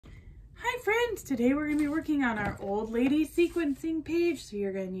friends, today we're going to be working on our old lady sequencing page. So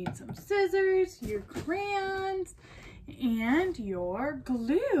you're going to need some scissors, your crayons, and your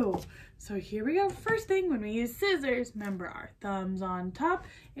glue. So here we go. First thing, when we use scissors, remember our thumbs on top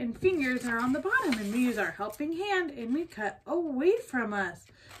and fingers are on the bottom, and we use our helping hand and we cut away from us.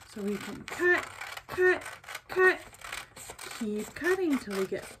 So we can cut, cut, cut, keep cutting till we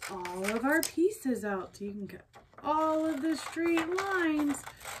get all of our pieces out. So you can cut all of the straight lines.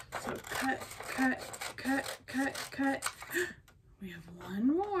 So cut, cut, cut, cut, cut. We have one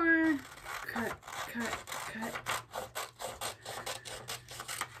more. Cut, cut, cut.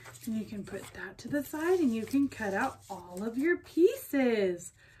 And you can put that to the side and you can cut out all of your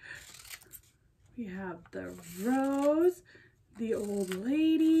pieces. We have the rose, the old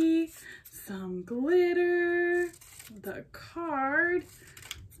lady, some glitter, the card,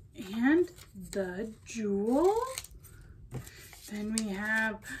 and the jewel. Then we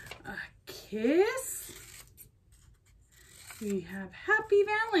have a kiss. We have Happy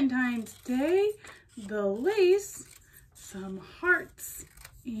Valentine's Day, the lace, some hearts,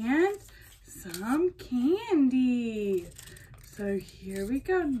 and some candy. So here we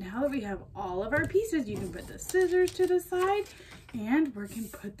go. Now that we have all of our pieces, you can put the scissors to the side and we can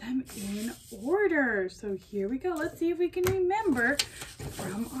put them in order. So here we go. Let's see if we can remember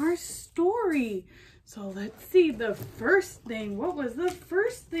from our story. So let's see the first thing. What was the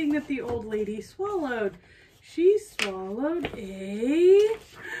first thing that the old lady swallowed? She swallowed a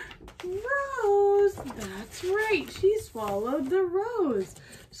rose. That's right. She swallowed the rose.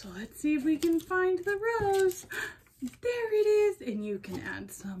 So let's see if we can find the rose. There it is. And you can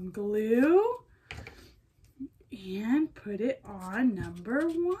add some glue and put it on number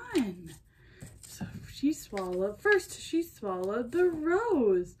 1. So she swallowed, first she swallowed the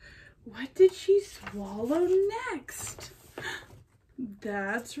rose. What did she swallow next?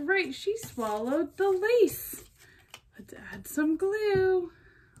 That's right, she swallowed the lace. Let's add some glue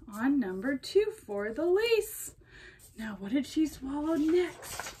on number 2 for the lace. Now what did she swallow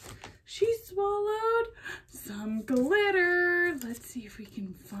next? She swallowed some glitter. Let's see if we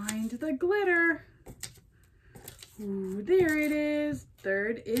can find the glitter. Ooh, there it is.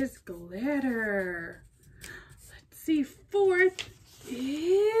 Third is glitter. Let's see, fourth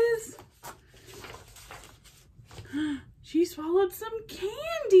is... She swallowed some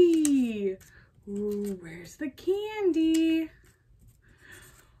candy. Ooh, where's the candy?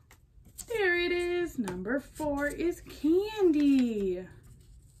 There it is. Number 4 is candy.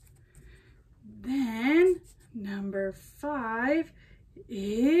 Then number 5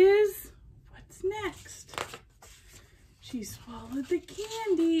 is, what's next? She swallowed the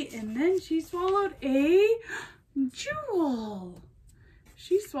candy and then she swallowed a jewel.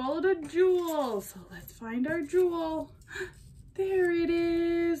 She swallowed a jewel. So let's find our jewel. There it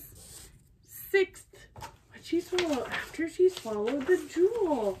is. 6th. What'd she swallow after she swallowed the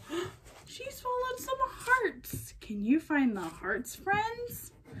jewel? She swallowed some hearts. Can you find the hearts,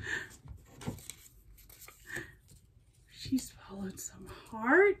 friends? She swallowed some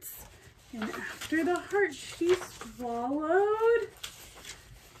hearts. And after the heart, she swallowed,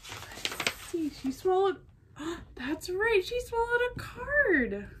 let's see, she swallowed, that's right, she swallowed a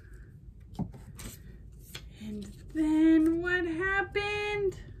card. And then what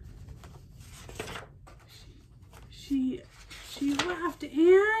happened? She laughed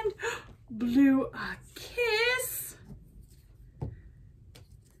and blew a kiss.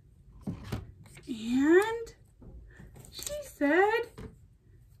 And she said,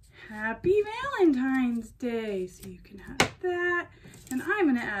 Happy Valentine's Day. So you can have that. And I'm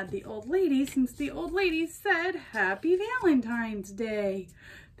going to add the old lady since the old lady said Happy Valentine's Day.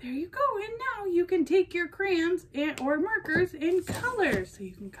 There you go. And now you can take your crayons or markers and color. So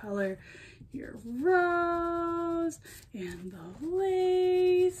you can color your rose and the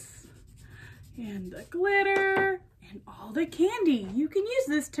lace and the glitter and all the candy. You can use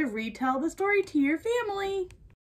this to retell the story to your family.